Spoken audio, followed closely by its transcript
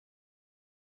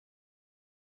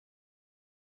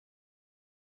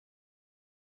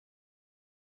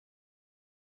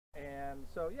And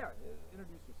so, yeah,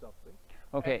 introduce yourself, please.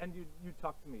 Okay. And you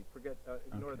talk to me. Forget,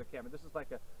 ignore the camera. This is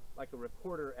like a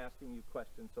reporter asking you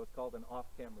questions, so it's called an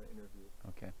off-camera interview.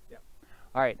 Okay. Yeah.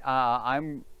 All right.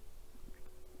 I'm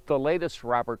the latest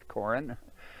Robert Corron.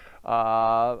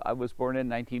 I was born in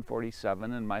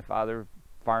 1947, and my father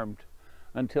farmed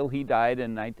until he died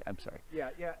in I'm sorry. Yeah,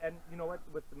 and you know what?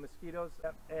 With the mosquitoes,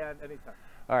 and anytime.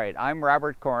 All right, I'm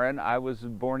Robert Corron. I was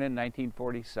born in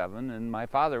 1947, and my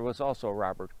father was also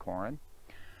Robert Corron.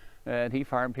 And he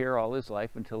farmed here all his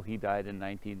life until he died in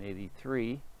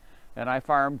 1983. And I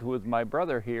farmed with my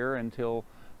brother here until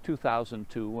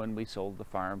 2002, when we sold the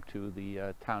farm to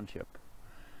the township.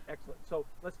 Excellent. So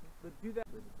let's do that.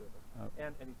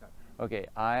 And anytime. Okay,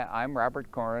 I'm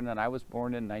Robert Corron, and I was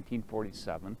born in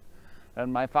 1947.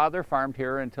 And my father farmed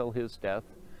here until his death.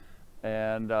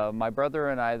 And my brother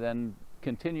and I then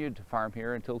continued to farm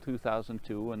here until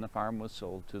 2002, when the farm was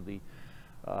sold to the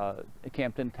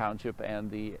Campton Township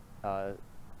and the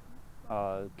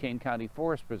Kane County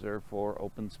Forest Preserve for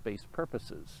open space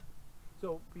purposes.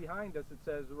 So behind us it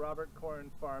says Robert Corron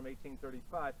Farm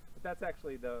 1835, but that's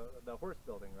actually the horse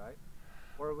building, right?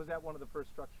 Or was that one of the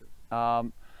first structures?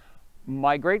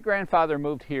 My great-grandfather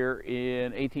moved here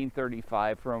in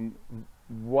 1835 from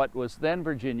what was then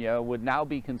Virginia, would now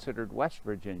be considered West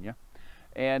Virginia,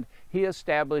 and he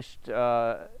established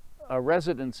a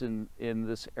residence in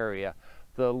this area.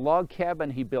 The log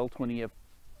cabin he built when he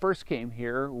first came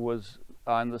here was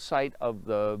on the site of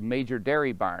the major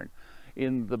dairy barn.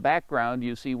 In the background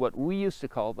you see what we used to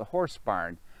call the horse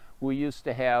barn. We used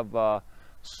to have the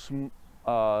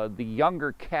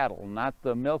younger cattle, not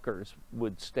the milkers,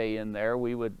 would stay in there.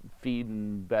 We would feed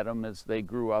and bed them as they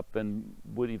grew up and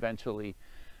would eventually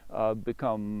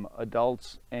become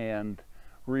adults and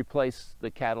replace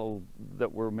the cattle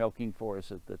that were milking for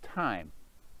us at the time.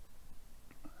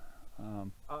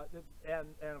 And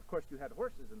of course you had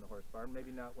horses in the horse barn, maybe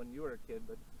not when you were a kid,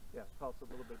 but yeah, tell us a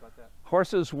little bit about that.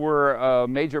 Horses were a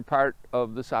major part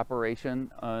of this operation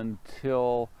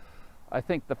until I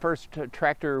think the first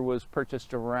tractor was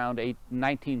purchased around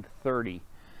 1930.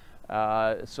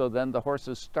 So then the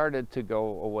horses started to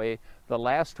go away. The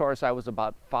last horse, I was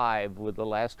about 5 with the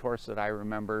last horse that I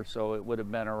remember, so it would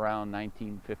have been around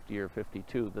 1950 or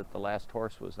 52 that the last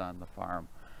horse was on the farm.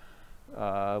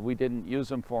 We didn't use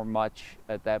them for much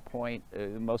at that point.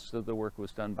 Most of the work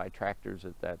was done by tractors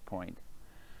at that point.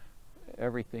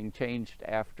 Everything changed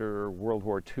after World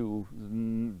War II.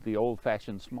 The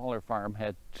old-fashioned smaller farm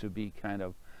had to be kind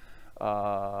of,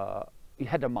 you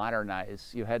had to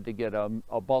modernize. You had to get a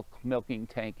bulk milking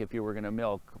tank if you were going to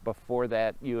milk. Before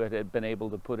that, you had been able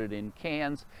to put it in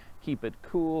cans, keep it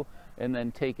cool, and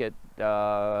then take it,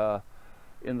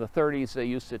 in the 30s, they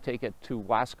used to take it to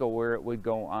Wasco, where it would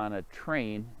go on a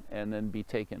train and then be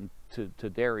taken to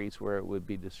Dairies, where it would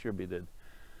be distributed.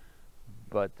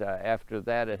 But after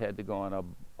that, it had to go on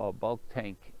a bulk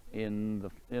tank in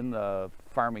the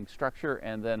farming structure,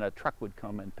 and then a truck would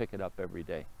come and pick it up every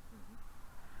day.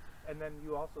 And then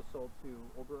you also sold to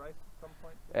Oberreis at some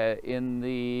point? In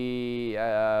the,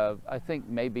 I think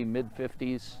maybe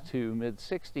mid-50s to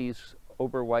mid-60s,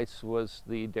 Oberweis was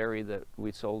the dairy that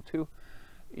we sold to.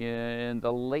 In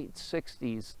the late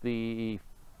 60s, the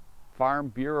Farm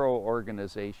Bureau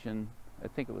organization, I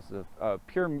think it was the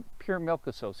Pure Milk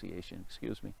Association,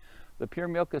 excuse me. The Pure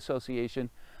Milk Association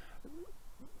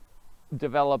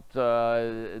developed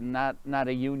not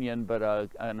a union, but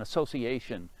an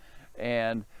association.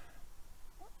 And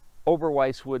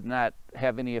Oberweis would not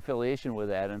have any affiliation with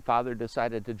that, and Father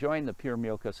decided to join the Pure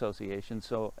Milk Association.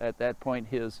 So at that point,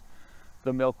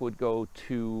 the milk would go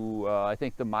to, I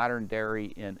think, the Modern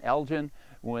Dairy in Elgin.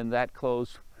 When that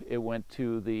closed, it went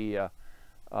to the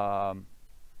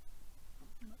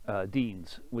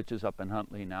Dean's, which is up in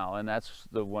Huntley now, and that's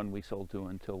the one we sold to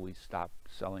until we stopped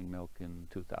selling milk in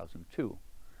 2002.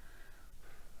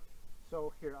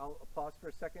 So here, I'll pause for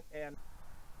a second. And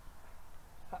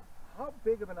how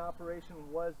big of an operation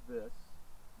was this,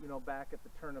 you know, back at the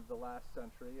turn of the last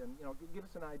century? And, you know, give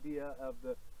us an idea of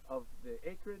the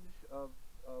acreage of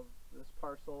this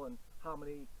parcel, and how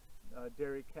many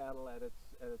dairy cattle at its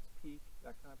peak,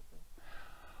 that kind of thing.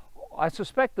 I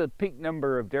suspect the peak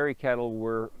number of dairy cattle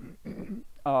were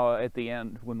at the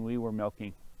end when we were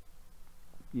milking.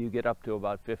 You get up to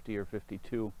about 50 or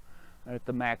 52 at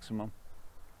the maximum.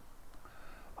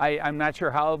 I'm not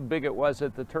sure how big it was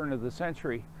at the turn of the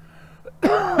century.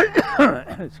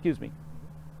 Excuse me.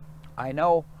 I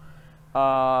know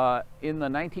in the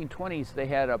 1920s they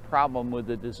had a problem with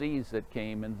the disease that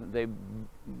came, and they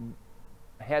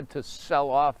had to sell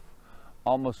off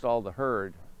almost all the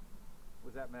herd.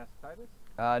 Was that mastitis?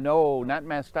 No, not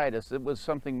mastitis. It was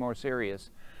something more serious.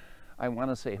 I want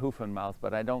to say hoof and mouth,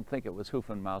 but I don't think it was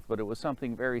hoof and mouth, but it was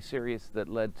something very serious that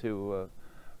led to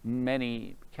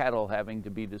many cattle having to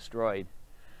be destroyed.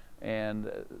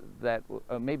 And that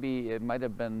maybe it might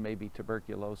have been maybe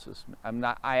tuberculosis.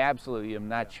 I absolutely am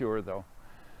not sure though.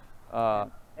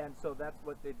 And so that's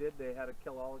what they did. They had to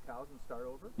kill all the cows and start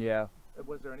over? Yeah.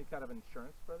 Was there any kind of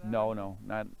insurance for that? No,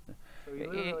 not. So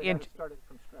you literally had to start it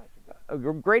from scratch.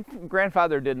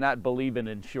 Great-grandfather did not believe in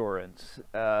insurance.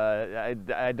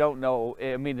 I don't know.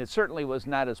 I mean, it certainly was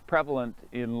not as prevalent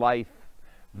in life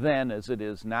then as it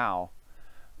is now.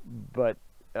 But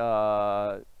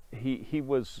he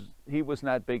was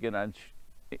not big on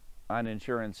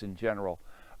insurance in general.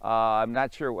 I'm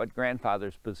not sure what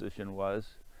grandfather's position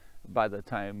was. By the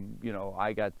time, you know,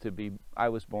 I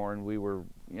was born, we were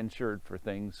insured for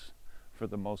things for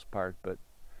the most part, but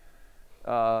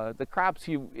the crops,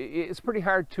 it's pretty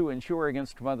hard to insure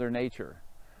against Mother Nature.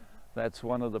 That's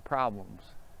one of the problems.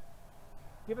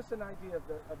 Give us an idea of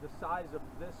the size of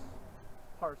this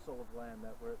parcel of land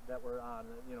that we're on,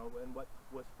 you know, and what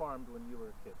was farmed when you were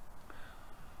a kid.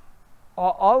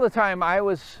 All the time I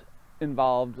was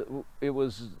involved, it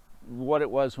was what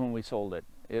it was when we sold it.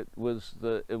 It was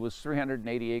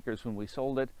 380 acres when we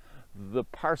sold it. The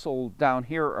parcel down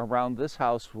here around this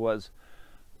house was,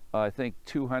 I think,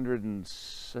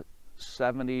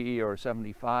 270 or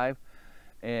 75,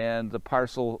 and the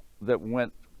parcel that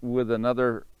went with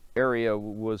another area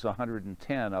was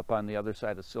 110 up on the other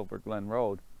side of Silver Glen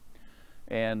Road,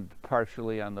 and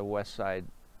partially on the west side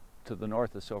to the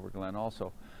north of Silver Glen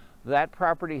also. That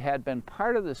property had been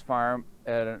part of this farm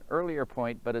at an earlier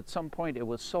point, but at some point it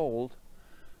was sold.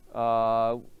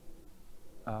 Trying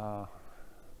to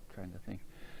think.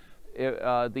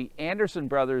 The Anderson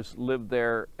brothers lived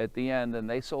there at the end, and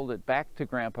they sold it back to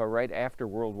Grandpa right after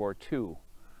World War II.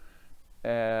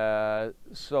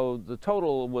 So the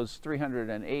total was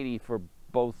 380 for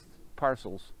both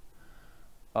parcels.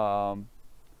 I'm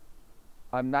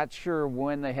not sure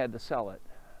when they had to sell it.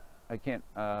 I can't.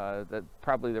 That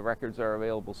probably the records are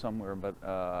available somewhere, but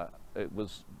it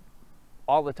was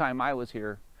all the time I was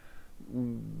here.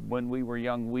 When we were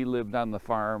young, we lived on the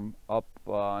farm up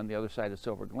on the other side of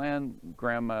Silver Glen.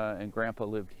 Grandma and Grandpa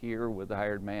lived here with the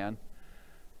hired man,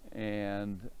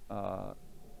 and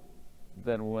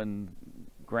then when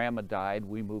Grandma died,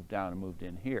 we moved down and moved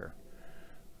in here.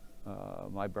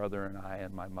 My brother and I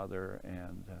and my mother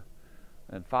and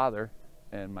father,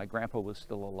 and my grandpa was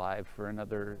still alive for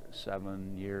another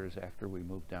 7 years after we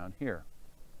moved down here.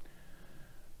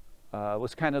 It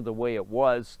was kind of the way it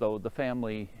was, though. The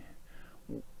family,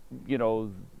 you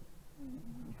know,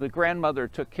 the grandmother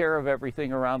took care of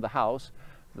everything around the house.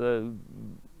 The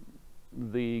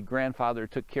grandfather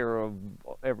took care of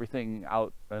everything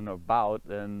out and about,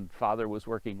 and father was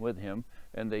working with him,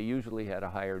 and they usually had a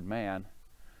hired man.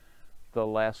 The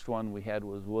last one we had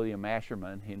was William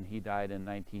Asherman, and he died in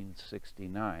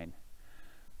 1969.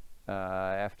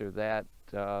 After that,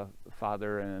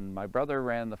 father and my brother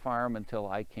ran the farm until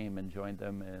I came and joined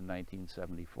them in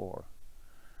 1974.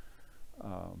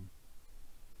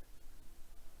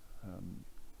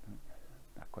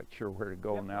 Not quite sure where to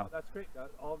go now. That's great.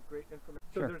 All great information.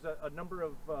 Sure. So there's a number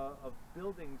of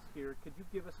buildings here. Could you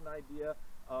give us an idea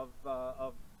of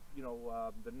you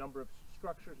know, the number of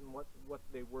structures and what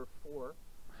they were for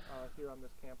here on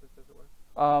this campus, as it were?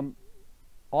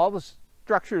 All the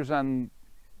structures on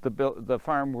the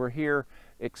farm were here,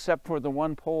 except for the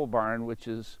one pole barn, which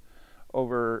is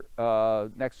over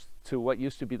next to what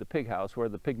used to be the pig house, where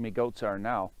the pygmy goats are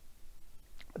now.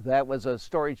 That was a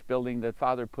storage building that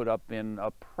Father put up in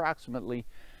approximately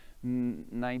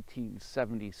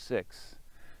 1976.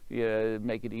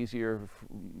 Make it easier,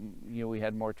 you know, we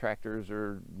had more tractors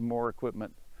or more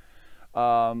equipment.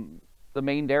 The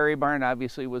main dairy barn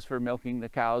obviously was for milking the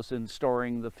cows and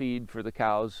storing the feed for the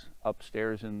cows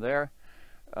upstairs in there.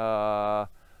 The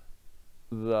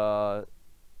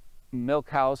milk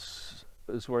house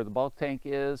is where the bulk tank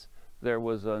is. There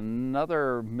was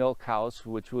another milk house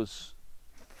which was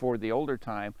for the older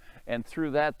time, and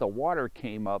through that the water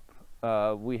came up.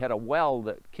 We had a well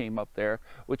that came up there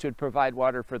which would provide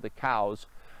water for the cows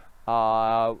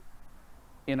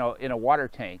in a water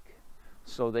tank,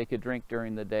 so they could drink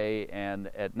during the day and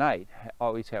at night.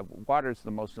 Always have water is the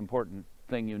most important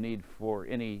thing you need for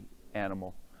any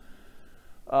animal.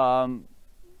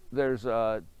 There's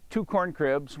 2 corn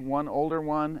cribs, one older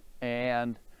one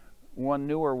and one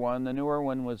newer one. The newer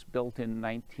one was built in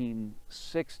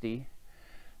 1960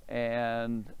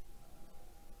 and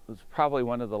was probably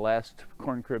one of the last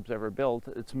corn cribs ever built.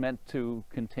 It's meant to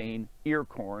contain ear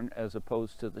corn as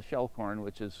opposed to the shell corn,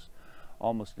 which is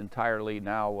almost entirely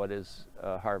now what is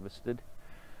harvested.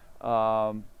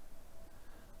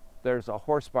 There's a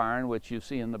horse barn, which you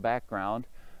see in the background.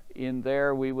 In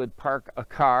there we would park a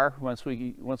car. Once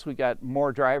we got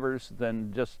more drivers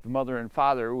than just mother and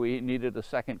father, we needed a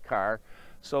second car.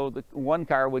 So the one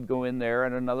car would go in there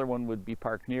and another one would be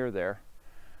parked near there.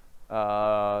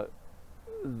 The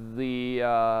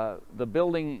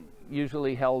building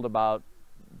usually held about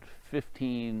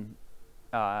 15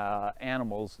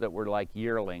 animals that were like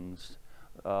yearlings.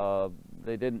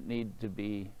 They didn't need to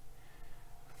be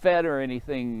fed or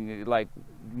anything like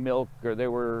milk, or they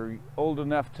were old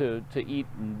enough to eat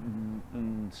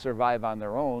and survive on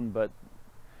their own, but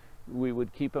we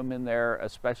would keep them in there,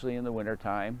 especially in the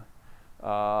wintertime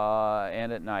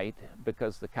and at night,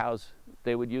 because the cows,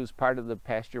 they would use part of the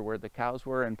pasture where the cows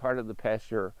were and part of the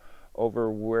pasture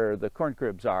over where the corn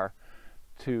cribs are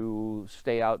to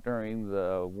stay out during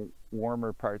the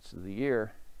warmer parts of the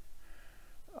year.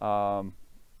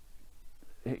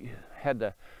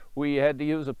 We had to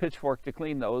use a pitchfork to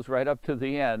clean those right up to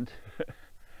the end.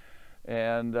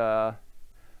 And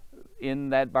in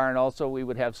that barn also we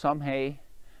would have some hay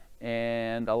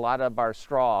and a lot of our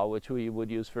straw, which we would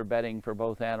use for bedding for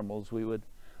both animals. We would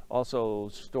also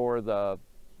store the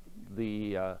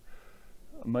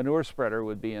manure spreader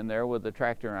would be in there with the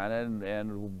tractor on it,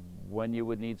 and when you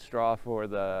would need straw for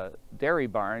the dairy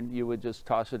barn, you would just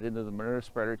toss it into the manure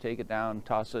spreader, take it down,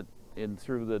 toss it in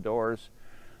through the doors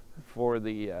for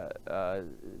the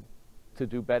to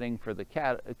do bedding for the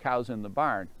cows in the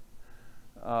barn.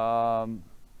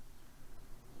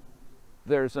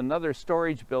 There's another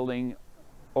storage building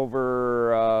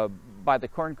over by the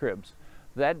corn cribs.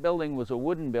 That building was a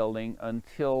wooden building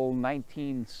until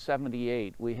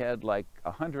 1978. We had like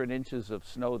 100 inches of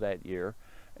snow that year,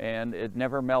 and it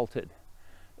never melted.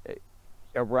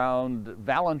 Around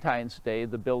Valentine's Day,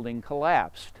 the building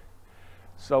collapsed.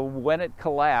 So when it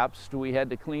collapsed, we had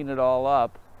to clean it all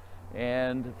up,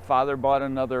 and Father bought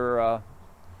another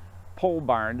pole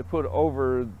barn to put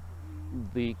over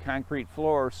the concrete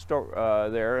floor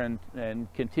there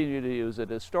and continue to use it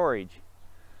as storage.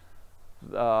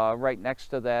 Right next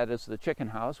to that is the chicken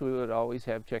house. We would always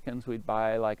have chickens. We'd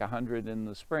buy like 100 in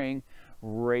the spring,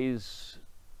 raise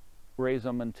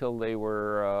them until they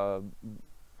were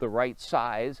the right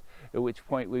size, at which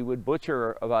point we would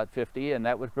butcher about 50, and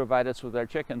that would provide us with our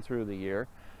chicken through the year.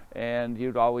 And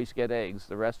you'd always get eggs.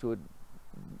 The rest would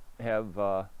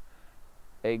have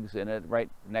eggs in it. Right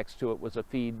next to it was a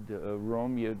feed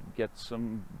room. You'd get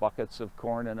some buckets of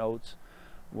corn and oats,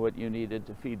 what you needed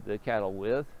to feed the cattle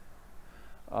with.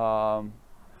 The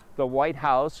White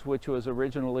House, which was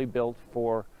originally built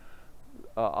for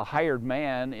a hired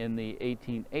man in the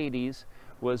 1880s,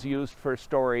 was used for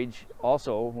storage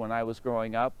also when I was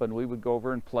growing up, and we would go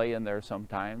over and play in there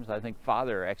sometimes. I think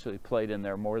Father actually played in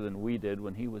there more than we did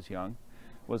when he was young.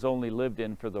 Was only lived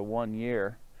in for the 1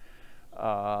 year.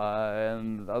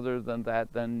 And other than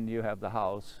that, then you have the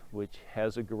house, which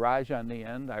has a garage on the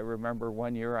end. I remember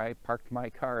 1 year I parked my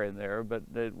car in there, but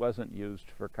it wasn't used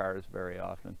for cars very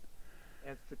often.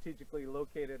 And strategically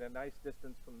located a nice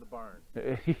distance from the barn.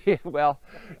 Well,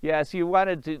 yes, you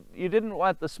didn't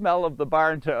want the smell of the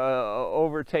barn to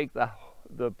overtake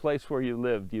the place where you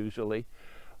lived usually.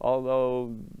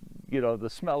 Although, you know,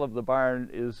 the smell of the barn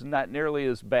is not nearly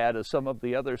as bad as some of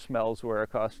the other smells we're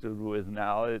accosted with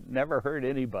now. It never hurt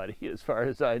anybody as far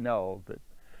as I know,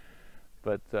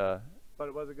 but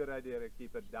it was a good idea to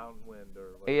keep it downwind,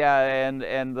 or whatever. Yeah,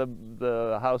 and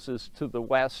the houses to the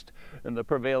west, and the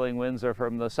prevailing winds are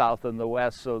from the south and the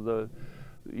west, so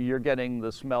you're getting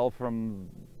the smell from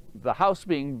the house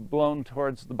being blown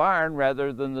towards the barn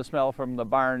rather than the smell from the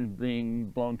barn being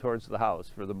blown towards the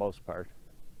house for the most part.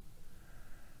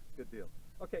 Good deal.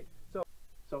 Okay,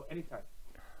 so anytime.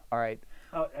 All right.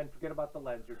 Oh, and forget about the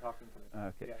lens, you're talking to me.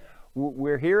 Okay. Yeah.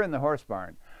 We're here in the horse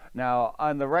barn. Now,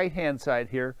 on the right-hand side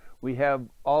here, we have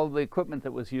all the equipment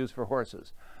that was used for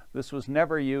horses. This was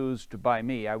never used by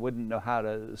me. I wouldn't know how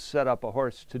to set up a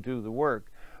horse to do the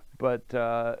work, but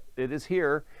it is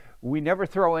here. We never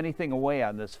throw anything away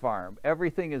on this farm.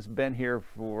 Everything has been here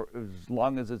for as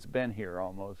long as it's been here,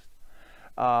 almost.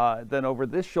 Then over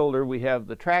this shoulder, we have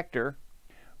the tractor,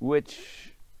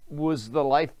 which was the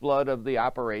lifeblood of the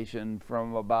operation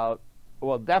from about,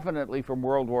 well, definitely from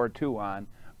World War II on,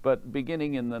 but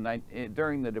beginning in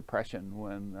during the Depression,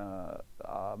 when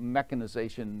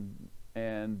mechanization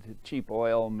and cheap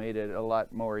oil made it a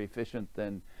lot more efficient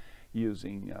than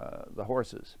using the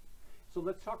horses. So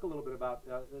let's talk a little bit about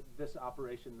this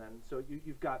operation then. So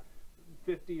you've got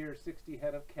 50 or 60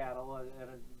 head of cattle at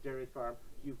a dairy farm.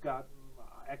 You've got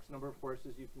X number of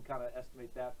horses. You can kind of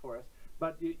estimate that for us.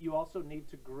 But you also need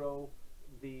to grow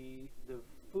the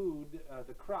food,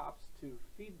 the crops to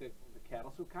feed the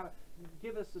cattle. So kind of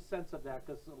give us a sense of that,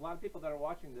 because a lot of people that are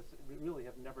watching this really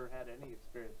have never had any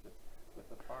experience with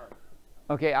the farm.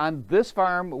 Okay, on this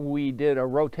farm we did a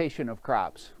rotation of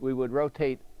crops. We would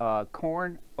rotate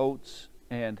corn, oats,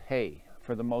 and hay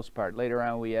for the most part. Later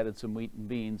on we added some wheat and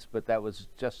beans, but that was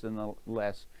just in the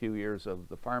last few years of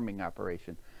the farming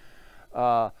operation.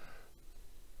 The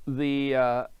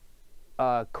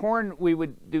corn, we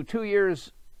would do 2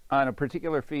 years on a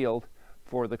particular field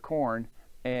for the corn,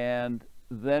 and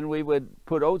then we would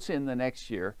put oats in the next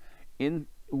year.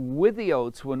 With the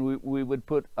oats, when we would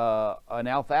put an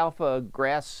alfalfa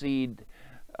grass seed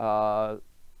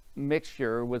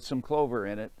mixture with some clover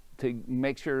in it to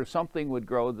make sure something would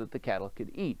grow that the cattle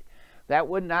could eat. That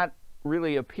would not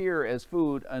really appear as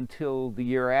food until the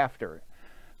year after.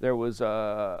 There was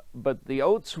but the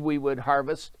oats we would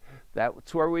harvest.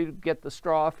 That's where we get the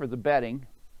straw for the bedding.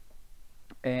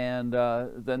 And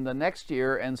then the next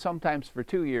year, and sometimes for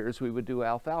 2 years, we would do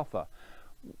alfalfa.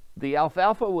 The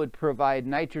alfalfa would provide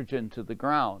nitrogen to the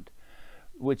ground,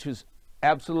 which is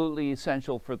absolutely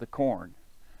essential for the corn.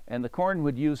 And the corn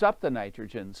would use up the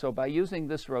nitrogen. So by using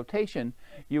this rotation,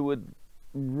 you would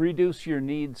reduce your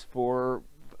needs for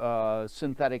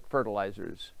synthetic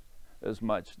fertilizers as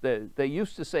much. They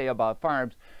used to say about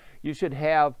farms, you should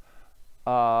have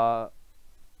 1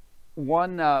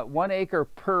 acre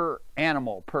per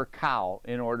animal, per cow,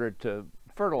 in order to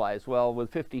fertilize. Well,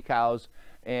 with 50 cows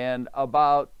and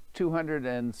about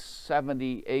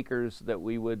 270 acres that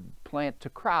we would plant to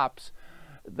crops,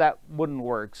 that wouldn't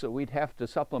work. So we'd have to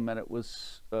supplement it with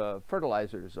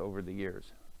fertilizers over the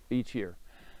years, each year.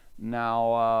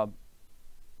 Now,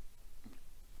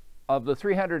 of the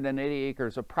 380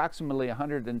 acres, approximately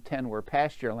 110 were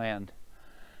pasture land.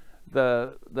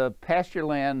 The pasture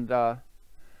land,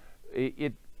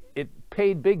 it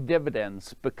paid big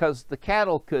dividends because the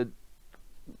cattle could,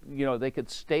 they could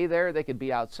stay there, they could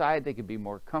be outside, they could be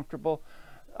more comfortable.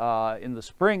 In the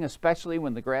spring, especially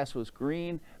when the grass was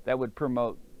green, that would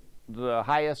promote the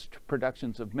highest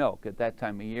productions of milk at that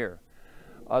time of year.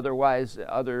 Otherwise,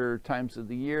 other times of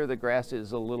the year, the grass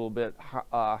is a little bit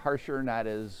harsher, not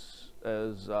as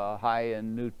high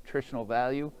in nutritional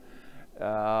value.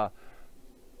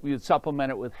 We would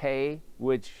supplement it with hay,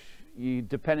 which,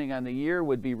 depending on the year,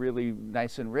 would be really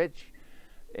nice and rich,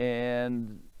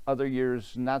 and other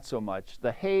years not so much.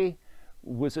 The hay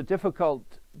was a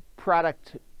difficult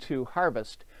product to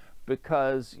harvest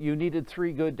because you needed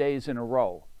 3 good days in a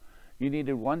row. You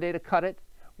needed 1 day to cut it,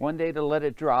 1 day to let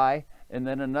it dry, and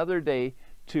then another day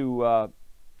to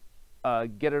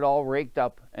get it all raked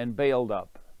up and baled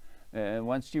up. And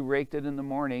once you raked it in the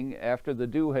morning, after the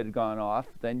dew had gone off,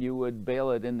 then you would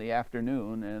bale it in the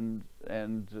afternoon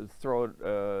and throw it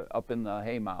up in the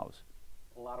hay mows.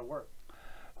 A lot of work.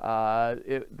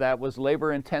 That was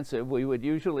labor intensive. We would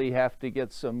usually have to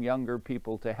get some younger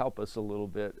people to help us a little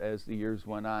bit as the years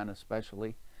went on,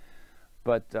 especially.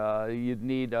 But you'd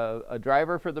need a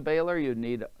driver for the baler, you'd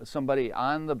need somebody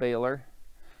on the baler,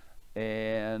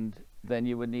 and then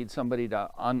you would need somebody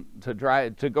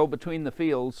to go between the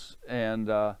fields and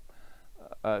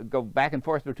go back and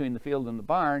forth between the field and the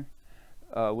barn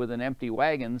with an empty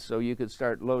wagon, so you could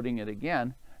start loading it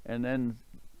again, and then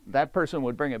that person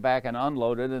would bring it back and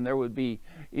unload it, and there would be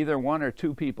either 1 or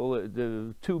 2 people,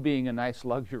 the 2 being a nice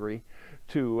luxury,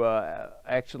 to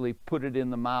actually put it in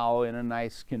the mow in a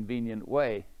nice, convenient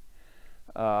way.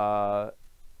 By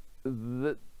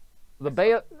the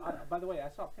way, I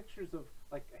saw pictures of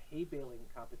like a hay baling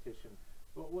competition.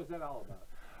 What was that all about?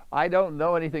 I don't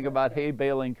know anything about hay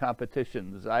baling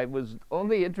competitions. I was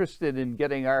only interested in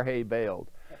getting our hay baled.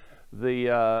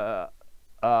 Back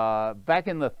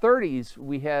in the 30s,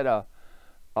 we had a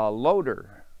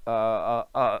loader,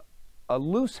 a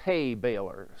loose hay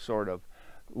baler, sort of,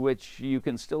 which you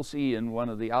can still see in one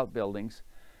of the outbuildings.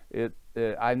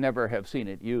 I never have seen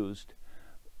it used.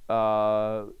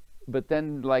 But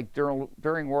then, like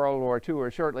during World War II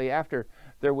or shortly after,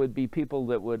 there would be people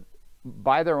that would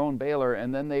buy their own baler,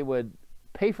 and then they would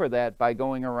pay for that by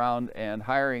going around and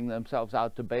hiring themselves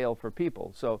out to bale for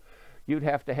people. So you'd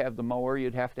have to have the mower,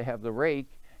 you'd have to have the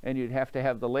rake, and you'd have to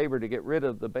have the labor to get rid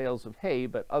of the bales of hay,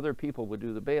 but other people would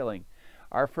do the baling.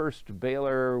 Our first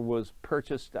baler was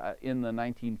purchased in the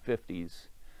 1950s,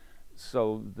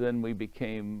 so then we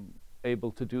became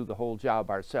able to do the whole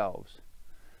job ourselves.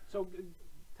 So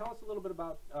tell us a little bit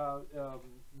about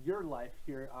your life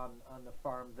here on the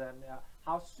farm then.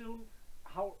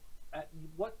 At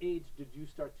what age did you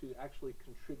start to actually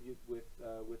contribute with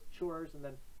chores, and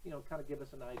then, kind of give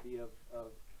us an idea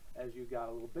of as you got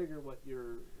a little bigger, what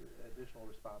your additional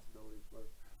responsibilities were?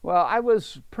 Well, I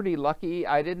was pretty lucky.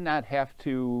 I did not have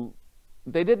to,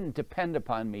 they didn't depend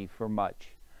upon me for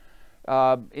much.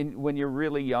 When you're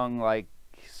really young, like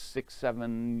 6,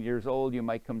 7 years old, you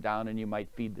might come down and you might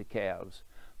feed the calves.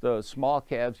 The small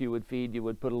calves you would feed, you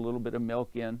would put a little bit of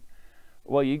milk in.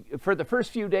 Well, for the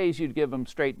first few days, you'd give them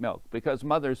straight milk, because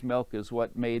mother's milk is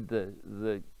what made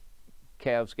the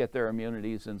calves get their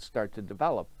immunities and start to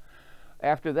develop.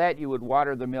 After that, you would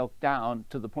water the milk down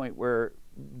to the point where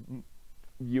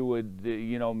you would,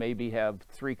 maybe have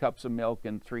 3 cups of milk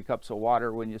and 3 cups of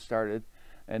water when you started,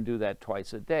 and do that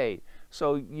twice a day.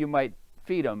 So you might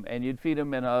feed them, and you'd feed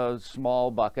them in a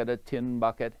small bucket, a tin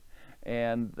bucket,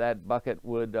 and that bucket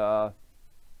would, the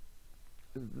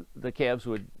calves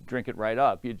would drink it right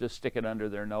up. You'd just stick it under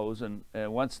their nose, and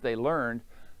once they learned,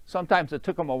 sometimes it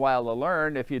took them a while to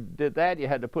learn. If you did that, you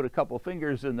had to put a couple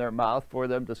fingers in their mouth for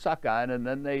them to suck on, and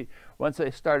then once they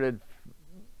started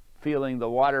feeling the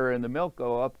water and the milk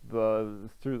go up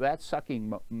through that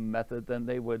sucking method, then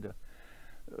they would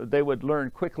learn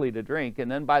quickly to drink.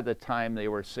 And then by the time they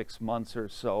were 6 months or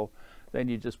so, then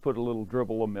you just put a little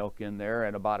dribble of milk in there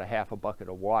and about a half a bucket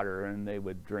of water, and they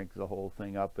would drink the whole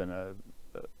thing up in a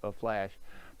flash.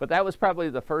 But that was probably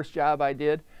the first job I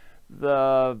did.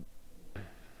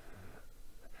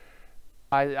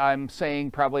 I'm saying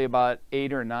probably about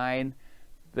 8 or 9.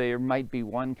 There might be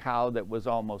one cow that was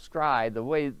almost dry. The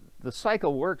way the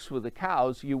cycle works with the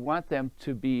cows, you want them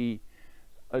to be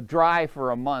dry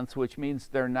for a month, which means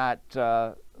they're not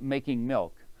making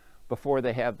milk before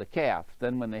they have the calf.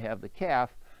 Then when they have the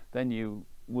calf, then you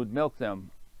would milk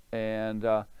them. And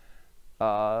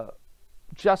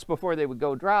just before they would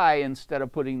go dry, instead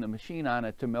of putting the machine on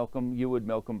it to milk them, you would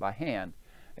milk them by hand.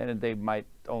 And they might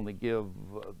only give,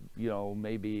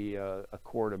 maybe a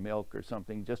quart of milk or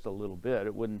something, just a little bit.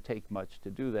 It wouldn't take much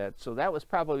to do that. So that was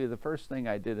probably the first thing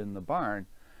I did in the barn,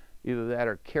 either that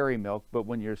or carry milk. But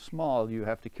when you're small, you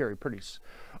have to carry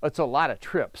it's a lot of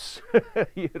trips.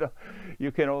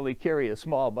 You can only carry a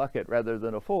small bucket rather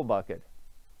than a full bucket.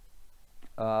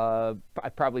 I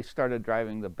probably started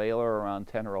driving the baler around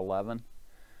 10 or 11.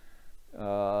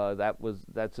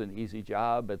 That's an easy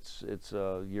job.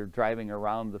 You're driving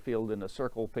around the field in a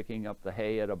circle picking up the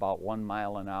hay at about 1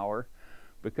 mile an hour,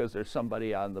 because there's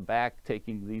somebody on the back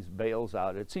taking these bales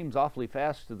out. It seems awfully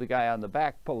fast to the guy on the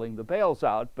back pulling the bales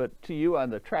out, but to you on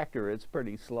the tractor it's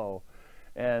pretty slow.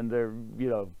 And there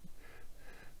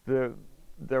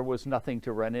was nothing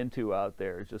to run into out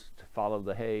there, just follow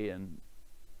the hay and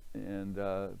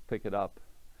pick it up.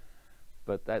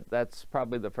 But that's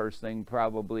probably the first thing.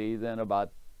 Probably then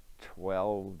about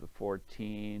 12 to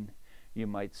 14, you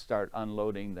might start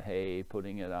unloading the hay,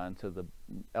 putting it onto the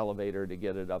elevator to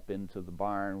get it up into the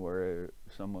barn where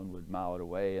someone would mow it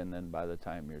away. And then by the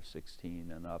time you're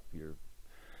 16 and up, you're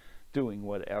doing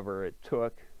whatever it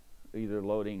took, either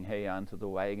loading hay onto the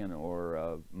wagon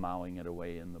or mowing it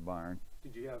away in the barn.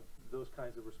 Did you have those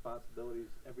kinds of responsibilities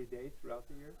every day throughout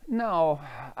the year? No,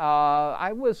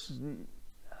 I was...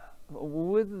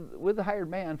 With the hired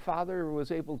man, Father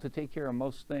was able to take care of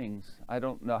most things. I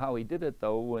don't know how he did it,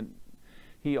 though. When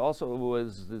he also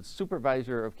was the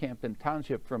supervisor of Campton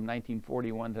Township from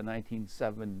 1941 to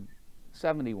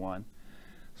 1971.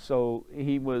 So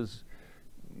he was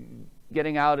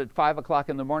getting out at 5 o'clock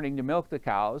in the morning to milk the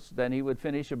cows. Then he would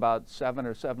finish about 7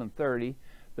 or 7:30.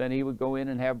 Then he would go in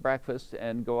and have breakfast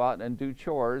and go out and do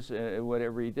chores.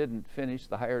 Whatever he didn't finish,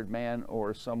 the hired man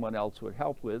or someone else would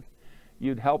help with.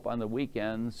 You'd help on the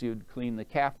weekends. You'd clean the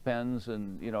calf pens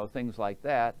and things like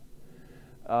that.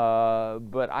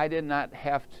 But I did not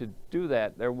have to do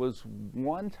that. There was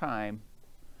one time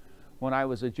when I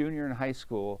was a junior in high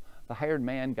school, the hired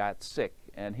man got sick,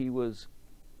 and he was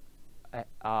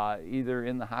either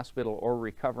in the hospital or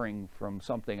recovering from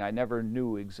something. I never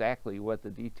knew exactly what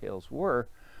the details were,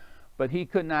 but he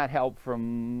could not help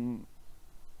from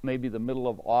maybe the middle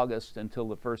of August until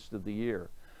the first of the year.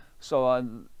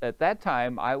 So at that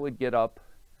time, I would get up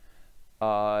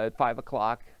at 5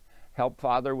 o'clock, help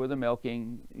Father with the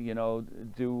milking,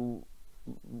 do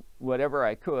whatever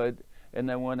I could. And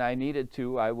then when I needed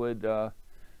to, I would go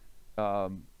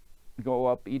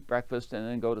up, eat breakfast, and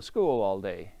then go to school all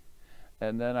day.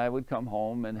 And then I would come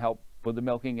home and help with the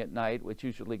milking at night, which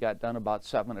usually got done about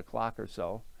 7 o'clock or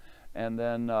so. And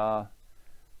then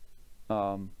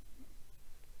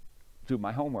do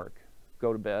my homework.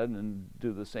 Go to bed and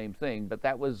do the same thing. But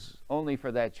that was only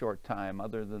for that short time.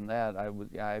 Other than that,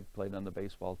 I played on the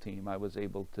baseball team. I was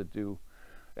able to do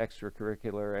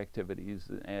extracurricular activities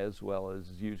as well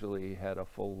as usually had a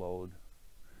full load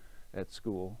at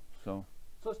school. So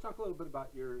let's talk a little bit about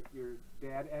your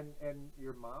dad and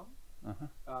your mom.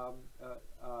 Uh-huh.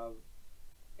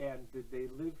 And did they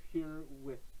live here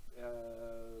with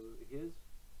his?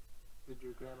 Did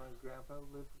your grandma and grandpa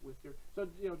live with your? So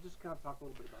just kind of talk a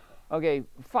little bit about that. Okay,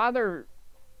 Father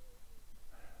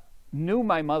knew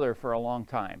my mother for a long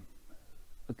time,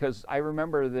 because I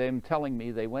remember them telling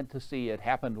me they went to see It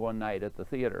Happened One Night at the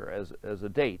theater as a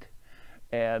date,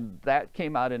 and that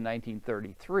came out in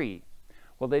 1933.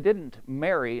 Well, they didn't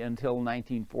marry until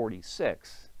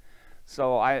 1946.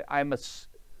 So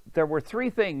there were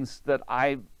three things that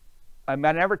I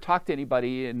never talked to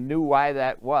anybody and knew why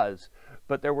that was,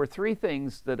 but there were three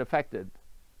things that affected.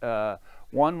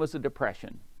 One was the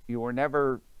Depression. You were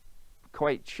never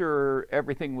quite sure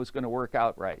everything was going to work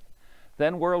out right.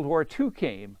 Then World War II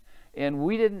came, and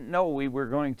we didn't know we were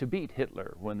going to beat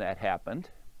Hitler when that happened.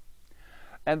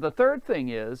 And the third thing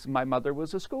is, my mother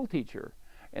was a school teacher,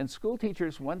 and school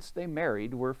teachers, once they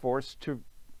married, were forced to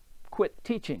quit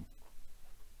teaching.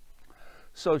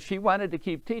 So she wanted to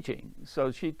keep teaching,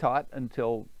 so she taught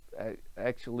until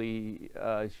actually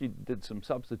she did some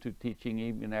substitute teaching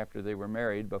even after they were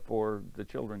married, before the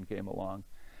children came along.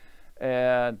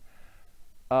 And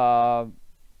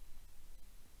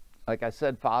like I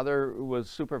said, Father was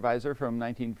supervisor from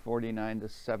 1949 to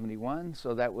 71,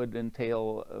 so that would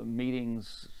entail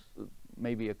meetings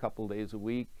maybe a couple days a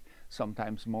week,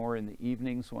 sometimes more in the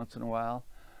evenings once in a while.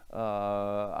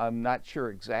 I'm not sure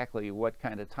exactly what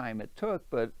kind of time it took,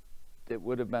 but it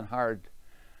would have been hard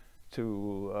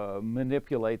to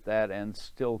manipulate that and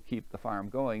still keep the farm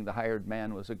going. The hired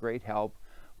man was a great help.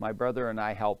 My brother and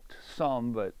I helped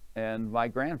some, and my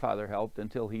grandfather helped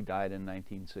until he died in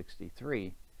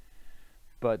 1963.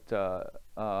 But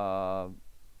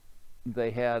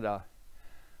they had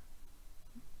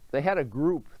a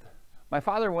group. My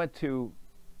father went to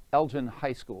Elgin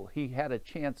High School. He had a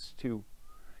choice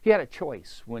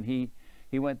when he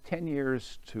went 10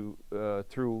 years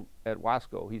through at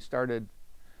Wasco. He started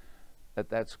at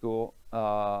that school,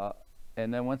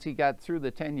 and then once he got through the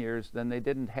 10 years, then they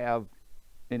didn't have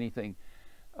anything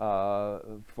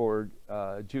for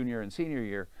junior and senior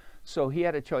year. So he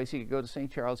had a choice. He could go to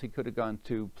St. Charles, he could have gone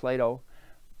to Plato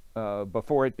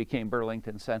before it became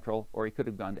Burlington Central, or he could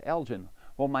have gone to Elgin.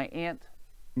 Well,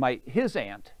 his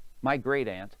aunt, my great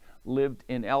aunt, lived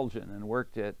in Elgin and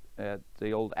worked at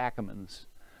the old Ackerman's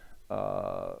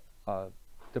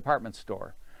department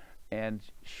store. And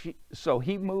so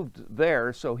he moved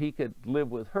there so he could live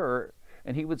with her,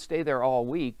 and he would stay there all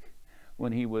week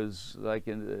when he was like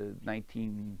in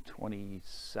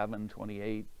 1927,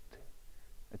 28.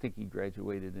 I think he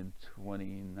graduated in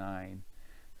 29.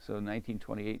 So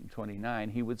 1928 and 29,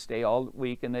 he would stay all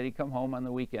week, and then he'd come home on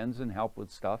the weekends and help with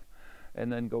stuff,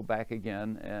 and then go back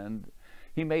again. And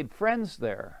he made friends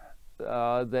there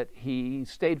that he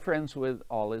stayed friends with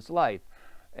all his life.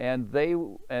 And they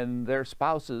and their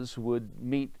spouses would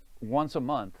meet once a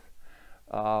month,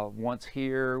 once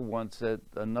here, once at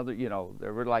another,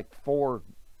 there were like four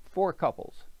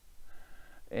couples.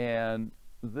 And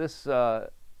this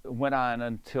went on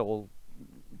until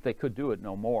they could do it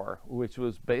no more, which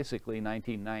was basically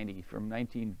 1990, from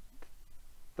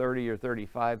 1930 or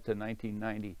 35 to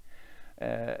 1990.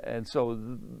 And so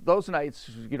those nights,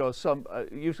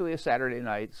 usually a Saturday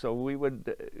night, so we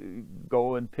would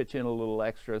go and pitch in a little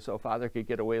extra so Father could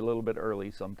get away a little bit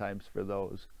early sometimes for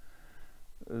those.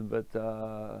 But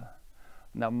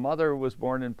now Mother was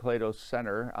born in Plato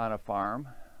Center on a farm,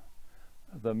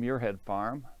 the Muirhead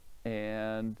farm,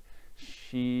 and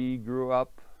she grew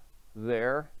up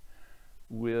there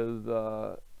with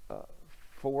 4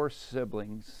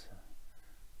 siblings.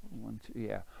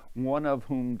 One of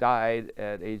whom died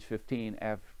at age 15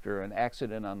 after an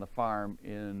accident on the farm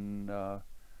in, I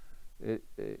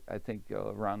think,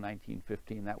 around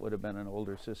 1915. That would have been an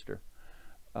older sister.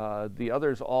 The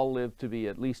others all lived to be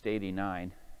at least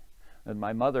 89. And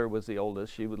my mother was the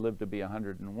oldest. She would live to be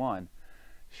 101.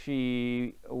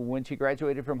 When she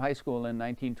graduated from high school in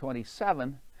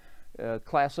 1927,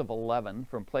 class of 11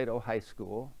 from Plato High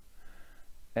School,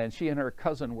 and she and her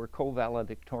cousin were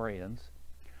co-valedictorians.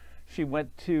 She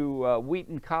went to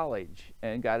Wheaton College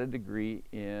and got a degree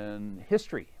in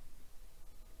history.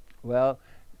 Well,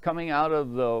 coming out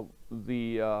of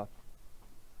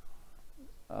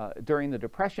during the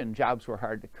Depression, jobs were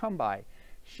hard to come by.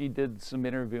 She did some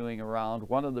interviewing around.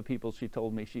 One of the people she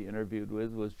told me she interviewed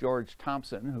with was George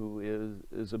Thompson, who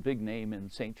is a big name in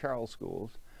St. Charles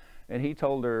schools. And he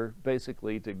told her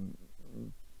basically to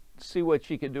see what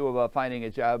she could do about finding a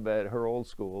job at her old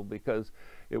school, because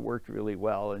it worked really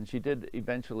well. And she did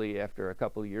eventually, after a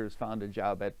couple of years, found a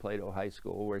job at Plato High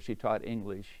School where she taught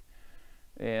English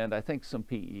and I think some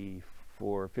PE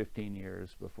for 15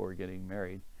 years before getting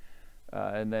married.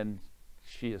 And then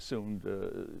she assumed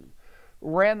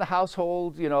ran the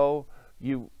household. You know,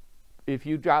 if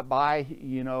you dropped by,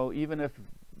 you know, even if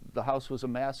the house was a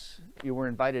mess, you were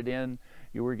invited in.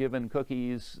 You were given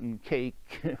cookies and cake,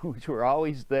 which were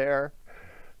always there,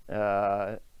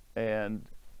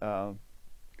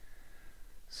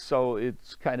 so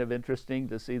it's kind of interesting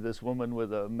to see this woman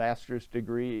with a master's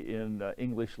degree in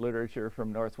English literature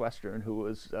from Northwestern who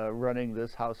was running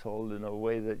this household in a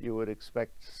way that you would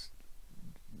expect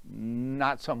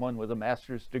not someone with a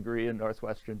master's degree in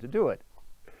Northwestern to do it.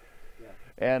 Yeah.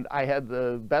 And I had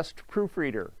the best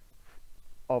proofreader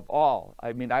of all.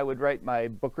 I mean, I would write my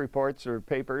book reports or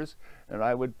papers, and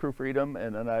I would proofread them,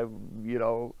 and then I, you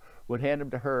know, would hand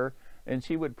them to her, and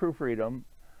she would proofread them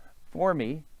for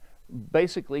me,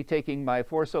 basically taking my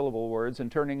 4-syllable words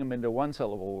and turning them into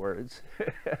 1-syllable words,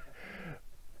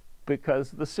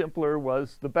 because the simpler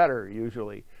was the better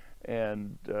usually.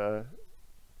 And so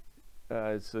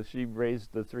she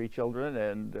raised the 3 children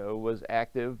and was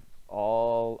active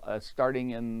all starting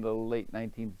in the late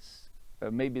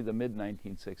maybe the mid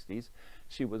 1960s.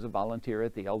 She was a volunteer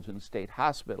at the Elgin State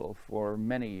Hospital for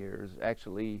many years,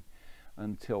 actually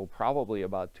until probably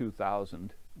about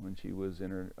 2000, when she was in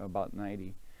her about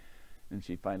 90. And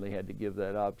she finally had to give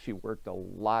that up. She worked a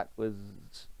lot with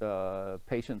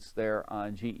patients there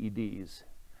on GEDs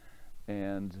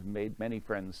and made many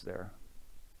friends there.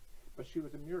 But she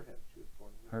was a Muirhead. She was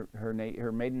born in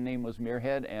Her maiden name was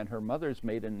Muirhead, and her mother's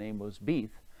maiden name was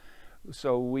Beath.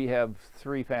 So we have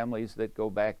 3 families that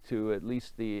go back to at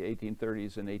least the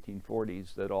 1830s and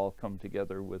 1840s that all come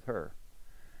together with her.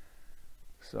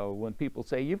 So when people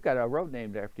say, "You've got a road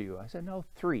named after you," I said, "No,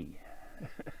 3.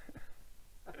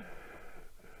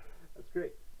 That's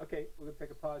great. Okay, we're going to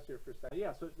take a pause here for a second.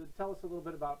 Yeah, so tell us a little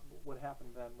bit about what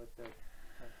happened then with the...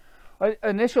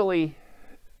 Initially,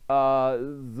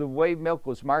 the way milk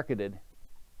was marketed,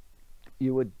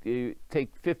 you would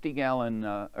take 50-gallon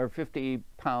or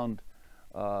 50-pound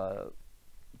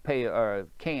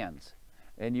cans,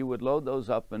 and you would load those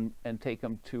up and take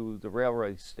them to the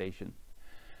railway station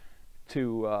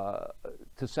to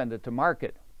send it to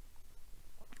market.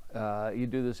 You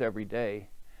do this every day,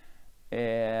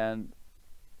 and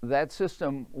that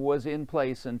system was in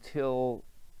place until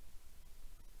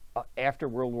after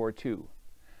World War II.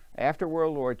 After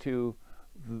World War II,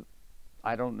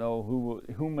 I don't know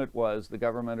whom it was, the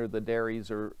government or the dairies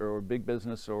or big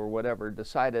business or whatever,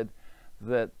 decided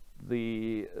that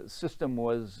the system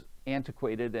was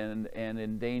antiquated and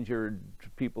endangered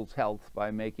people's health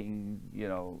by making, you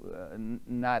know,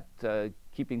 not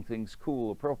keeping things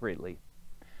cool appropriately.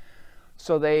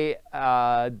 So they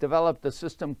developed a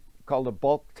system called a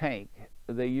bulk tank.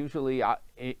 They usually,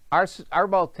 our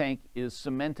bulk tank is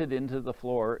cemented into the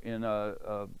floor in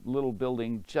a little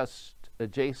building just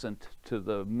adjacent to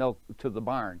the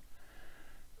barn.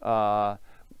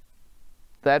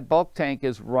 That bulk tank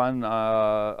is run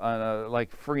on a,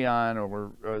 like Freon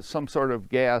or some sort of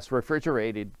gas,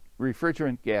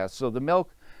 refrigerant gas. So the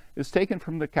milk is taken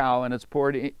from the cow and it's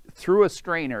poured through a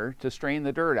strainer to strain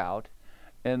the dirt out,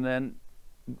 and then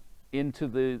into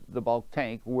the bulk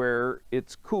tank where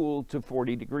it's cooled to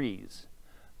 40 degrees.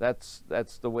 That's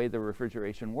the way the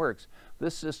refrigeration works.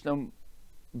 This system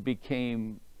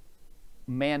became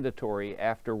mandatory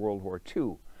after World War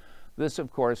II. This,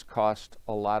 of course, cost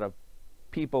a lot of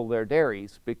people their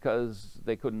dairies because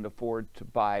they couldn't afford to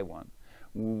buy one.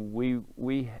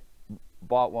 We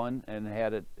bought one and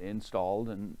had it installed,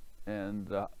 and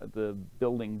the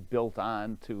building built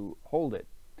on to hold it.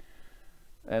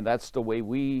 And that's the way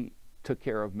we took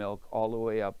care of milk all the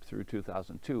way up through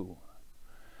 2002.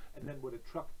 And then would a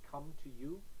truck come to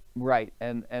you? Right,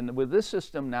 and with this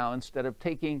system now, instead of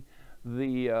taking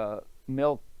the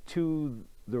milk to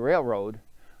the railroad,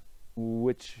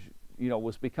 which, you know,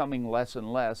 was becoming less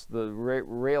and less, the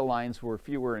rail lines were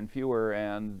fewer and fewer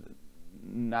and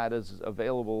not as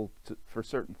available for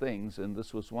certain things, and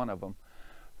this was one of them.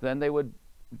 Then they would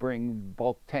bring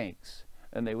bulk tanks,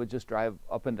 and they would just drive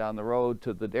up and down the road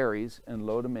to the dairies and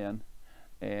load them in.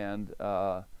 And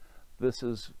this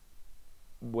is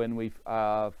when we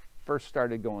first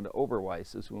started going to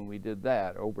Oberweis, is when we did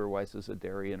that. Oberweis is a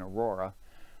dairy in Aurora,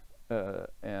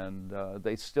 and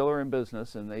they still are in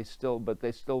business, and they still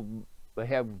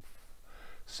have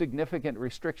significant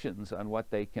restrictions on what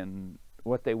they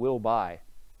will buy.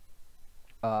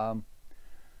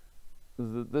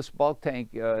 This bulk tank,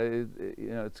 you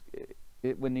know,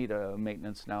 it would need a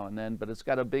maintenance now and then, but it's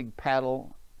got a big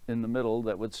paddle in the middle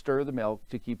that would stir the milk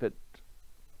to keep it,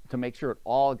 to make sure it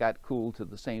all got cooled to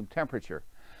the same temperature.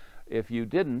 If you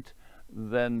didn't,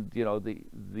 then, you know,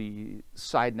 the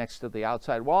side next to the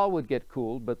outside wall would get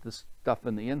cooled, but the stuff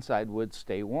in the inside would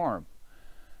stay warm.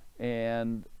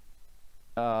 And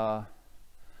there's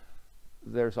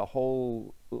a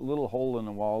little hole in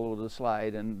the wall with a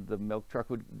slide, and the milk truck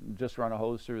would just run a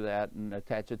hose through that and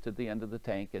attach it to the end of the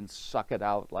tank and suck it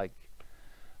out like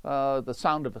the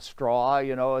sound of a straw,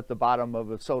 you know, at the bottom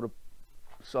of a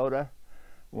soda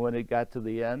when it got to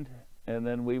the end. And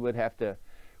then we would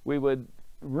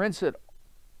rinse it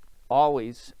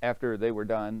always after they were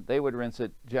done. They would rinse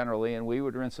it generally, and we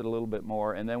would rinse it a little bit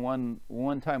more. And then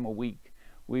one time a week,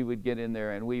 we would get in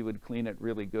there and we would clean it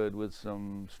really good with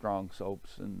some strong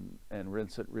soaps and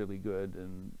rinse it really good,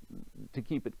 and to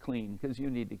keep it clean, because you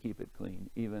need to keep it clean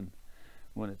even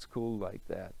when it's cool like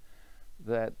that.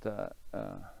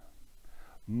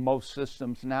 Most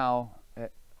systems now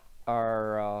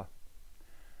are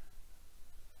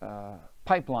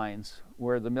pipelines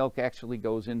where the milk actually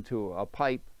goes into a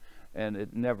pipe and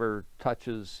it never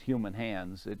touches human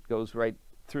hands. It goes right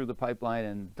through the pipeline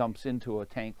and dumps into a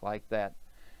tank like that,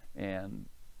 and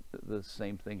the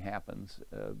same thing happens.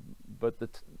 But the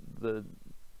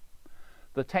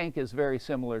tank is very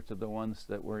similar to the ones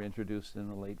that were introduced in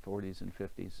the late 40s and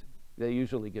 50s. They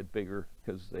usually get bigger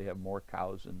because they have more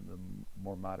cows in the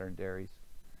more modern dairies.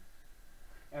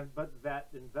 But that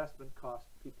investment cost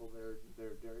people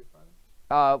their dairy farms?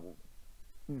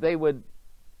 They would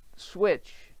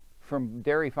switch from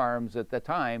dairy farms at the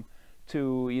time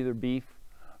to either beef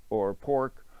or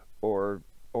pork or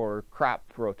crop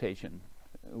rotation,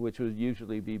 which would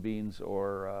usually be beans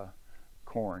or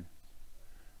corn,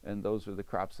 and those are the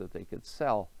crops that they could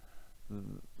sell.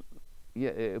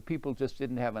 Yeah, people just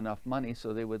didn't have enough money,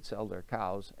 so they would sell their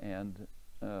cows and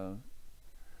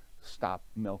stop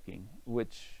milking,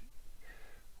 which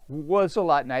was a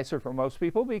lot nicer for most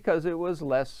people because it was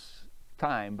less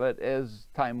time. But as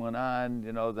time went on,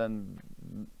 you know, then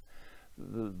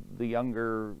the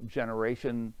younger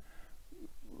generation,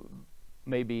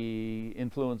 maybe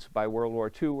influenced by World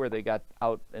War II, where they got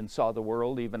out and saw the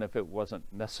world, even if it wasn't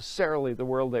necessarily the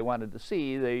world they wanted to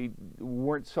see, they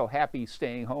weren't so happy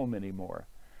staying home anymore.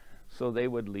 So they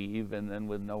would leave, and then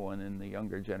with no one in the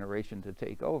younger generation to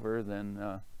take over,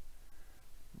 then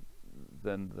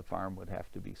the farm would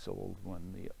have to be sold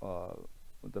when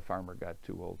the farmer got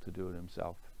too old to do it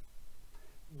himself.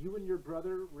 You and your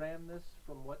brother ran this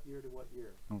from what year to what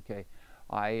year? Okay,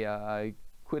 I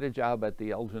quit a job at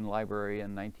the Elgin Library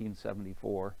in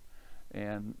 1974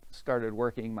 and started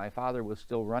working. My father was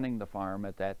still running the farm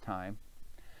at that time,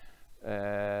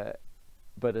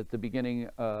 but at the beginning,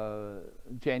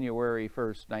 January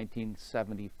 1st,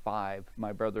 1975,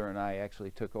 my brother and I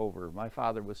actually took over. My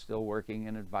father was still working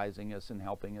and advising us and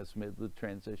helping us mid the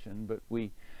transition, but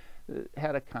we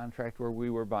had a contract where we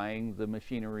were buying the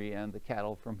machinery and the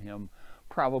cattle from him,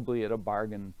 probably at a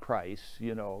bargain price,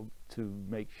 you know, to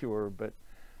make sure. But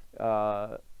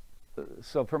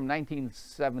so from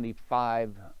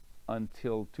 1975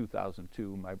 until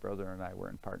 2002, my brother and I were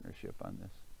in partnership on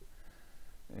this,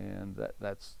 and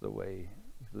that's the way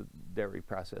the dairy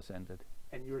process ended.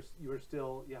 And you were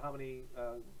still, how many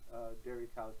dairy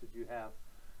cows did you have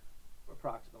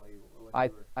approximately?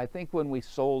 I think when we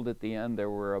sold at the end, there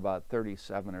were about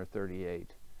 37 or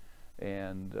 38,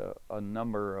 and a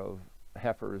number of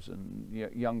heifers and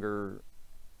younger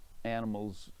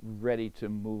animals ready to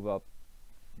move up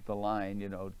the line. You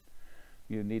know,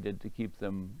 you needed to keep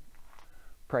them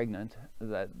pregnant.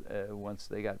 That once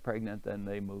they got pregnant, then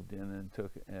they moved in and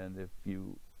took. And if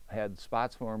you had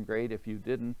spots for them, great. If you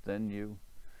didn't, then you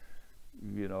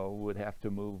know, would have to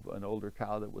move an older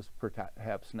cow that was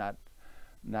perhaps not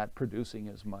producing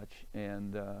as much,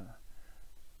 and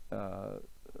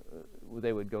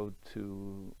they would go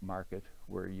to market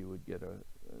where you would get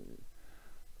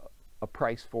a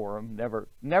price for them.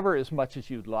 Never as much as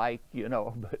you'd like, you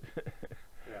know, but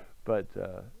yeah. But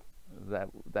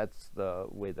that's the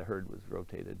way the herd was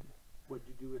rotated. What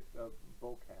did you do with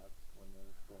bull calves when they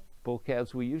were born? Bull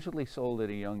calves we usually sold at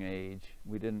a young age.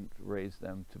 We didn't raise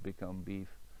them to become beef.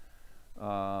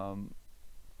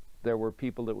 There were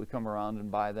people that would come around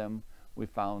and buy them. We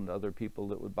found other people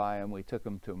that would buy them. We took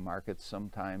them to markets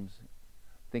sometimes. I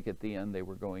think at the end they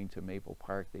were going to Maple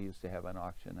Park. They used to have an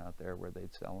auction out there where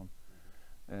they'd sell them.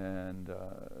 And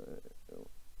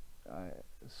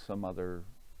some other,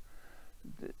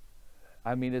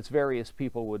 I mean, it's various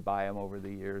people would buy them over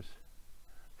the years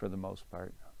for the most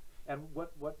part. And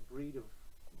what breed of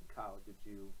cow did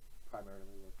you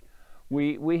primarily work with?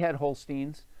 We had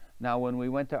Holsteins. Now, when we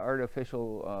went to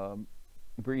artificial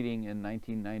breeding in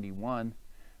 1991,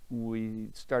 we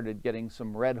started getting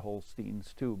some red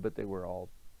Holsteins too, but they were all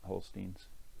Holsteins.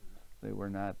 They were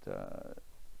not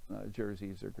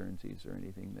Jerseys or Guernseys or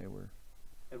anything. They were.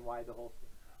 And why the Holstein?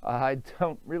 I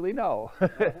don't really know.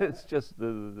 It's just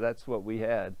that's what we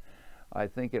had. I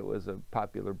think it was a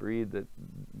popular breed that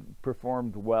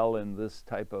performed well in this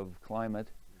type of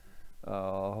climate.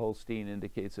 Holstein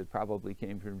indicates it probably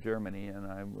came from Germany, and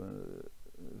I'm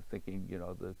thinking, you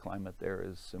know, the climate there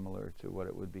is similar to what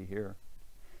it would be here.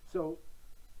 So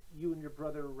you and your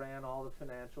brother ran all the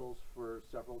financials for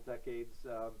several decades.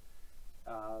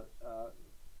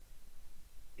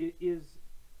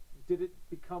 Did it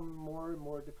become more and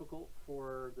more difficult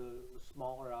for the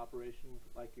smaller operation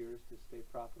like yours to stay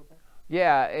profitable?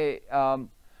 Yeah,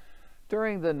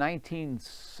 during the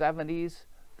 1970s,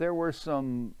 there were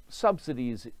some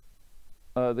subsidies.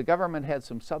 The government had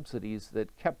some subsidies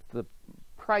that kept the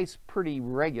price pretty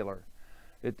regular.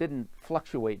 It didn't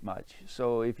fluctuate much.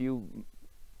 So if you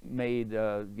made,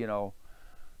 you know,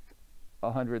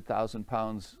 100,000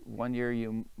 pounds one year,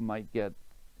 you might get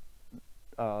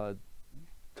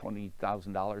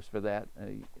 $20,000 for that,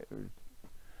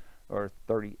 or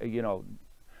 30, you know.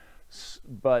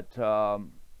 But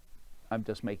I'm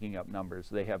just making up numbers.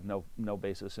 They have no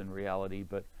basis in reality.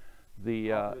 But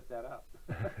the I'll put that up.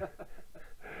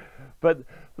 but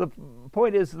the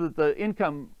point is that the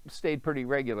income stayed pretty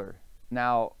regular.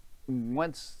 Now,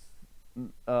 once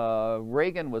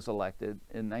Reagan was elected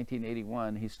in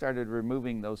 1981, he started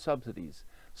removing those subsidies.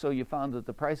 So you found that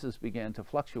the prices began to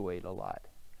fluctuate a lot.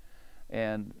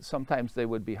 And sometimes they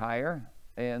would be higher,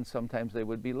 and sometimes they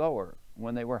would be lower.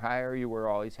 When they were higher, you were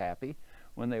always happy.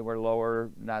 When they were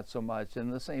lower, not so much.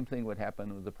 And the same thing would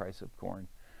happen with the price of corn.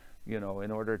 You know,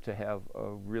 in order to have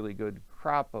a really good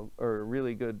crop or a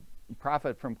really good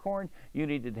profit from corn, you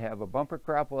needed to have a bumper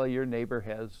crop while your neighbor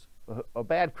has a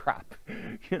bad crop.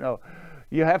 You know,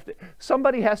 you have to,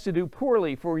 somebody has to do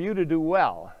poorly for you to do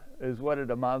well, is what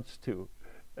it amounts to.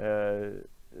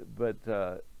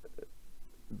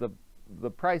 The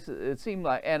price, it seemed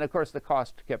like, and of course the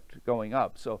cost kept going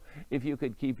up. So if you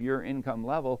could keep your income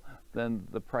level, then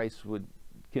the price would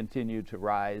continue to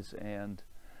rise, and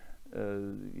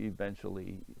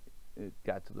eventually it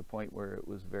got to the point where it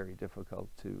was very difficult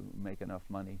to make enough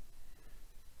money.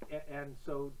 And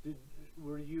so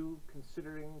were you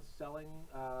considering selling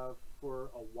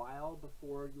for a while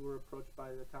before you were approached by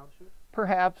the township?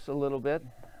 Perhaps a little bit.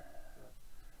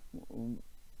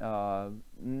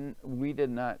 We did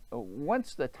not,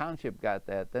 once the township got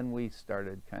that, then we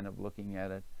started kind of looking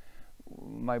at it.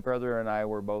 My brother and I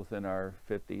were both in our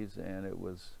 50s, and it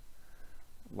was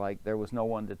like there was no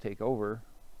one to take over.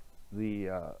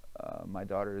 My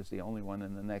daughter is the only one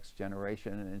in the next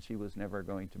generation, and she was never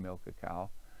going to milk a cow.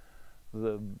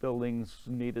 The buildings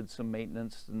needed some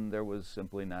maintenance, and there was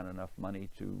simply not enough money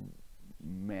to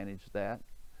manage that.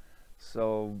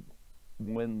 So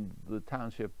when the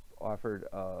township offered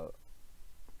a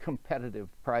competitive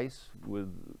price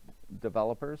with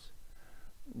developers,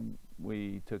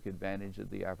 we took advantage of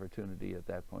the opportunity at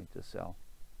that point to sell.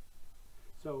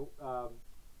 So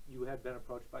you had been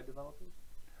approached by developers?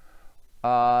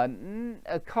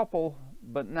 A couple,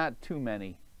 but not too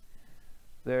many.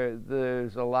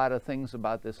 There's a lot of things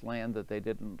about this land that they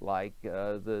didn't like.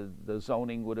 The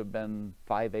zoning would have been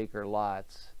 5-acre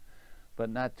lots, but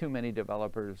not too many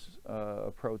developers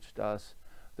approached us.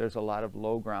 There's a lot of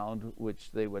low ground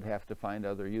which they would have to find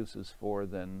other uses for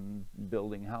than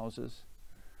building houses.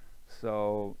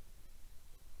 So,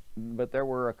 but there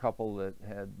were a couple that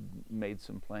had made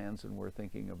some plans and were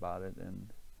thinking about it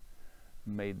and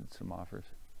made some offers.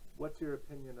 What's your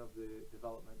opinion of the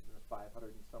development in the 500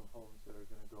 and some homes that are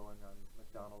going to go in on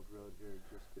McDonald Road here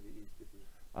just to the east of you?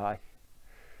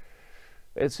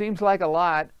 It seems like a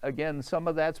lot. Again, some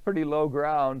of that's pretty low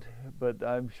ground, but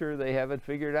I'm sure they have it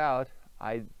figured out.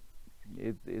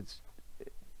 It's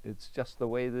just the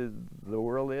way the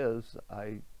world is.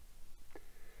 Does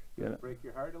it break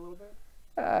your heart a little bit?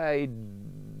 I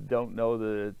don't know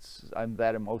that I'm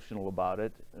that emotional about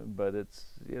it, but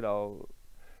it's, you know,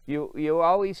 you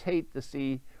always hate to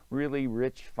see really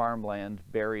rich farmland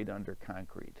buried under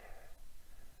concrete.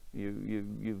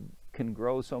 You can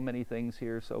grow so many things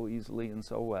here so easily and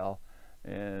so well,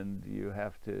 and you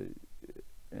have to,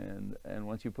 and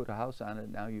once you put a house on it,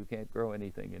 now you can't grow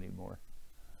anything anymore.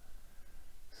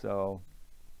 So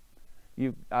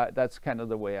that's kind of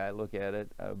the way I look at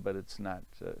it, but it's not,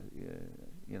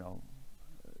 you know,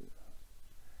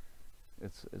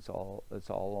 it's all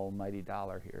almighty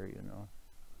dollar here, you know.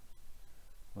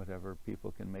 Whatever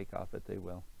people can make off it, they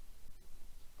will.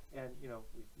 And you know,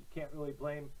 you can't really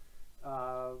blame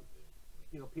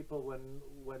you know, people when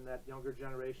that younger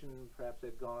generation, perhaps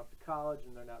they've gone off to college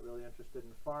and they're not really interested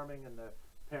in farming, and the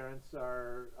parents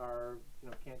are you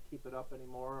know, can't keep it up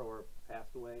anymore or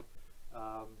passed away.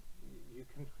 You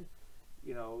can,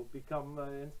 you know, become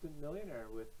an instant millionaire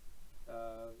with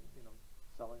you know,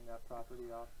 selling that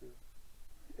property off to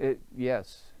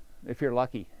Yes, if you're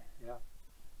lucky. Yeah.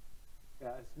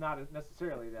 Yeah, it's not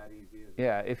necessarily that easy, is it?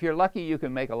 Yeah, if you're lucky, you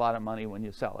can make a lot of money when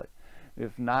you sell it.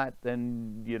 If not,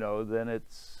 then then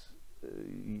it's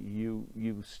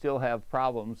you still have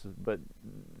problems, but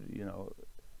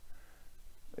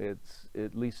it's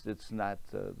at least it's not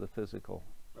the physical.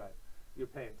 Right. You're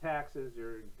paying taxes.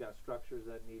 You've got structures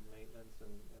that need maintenance,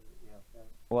 and yeah.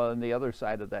 Well, and the other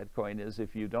side of that coin is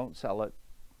if you don't sell it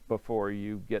before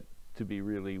you get to be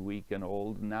really weak and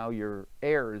old, now your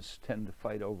heirs tend to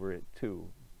fight over it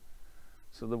too.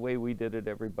 So the way we did it,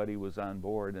 everybody was on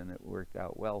board, and it worked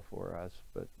out well for us.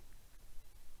 But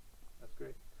that's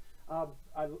great.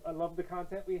 I love the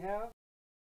content we have.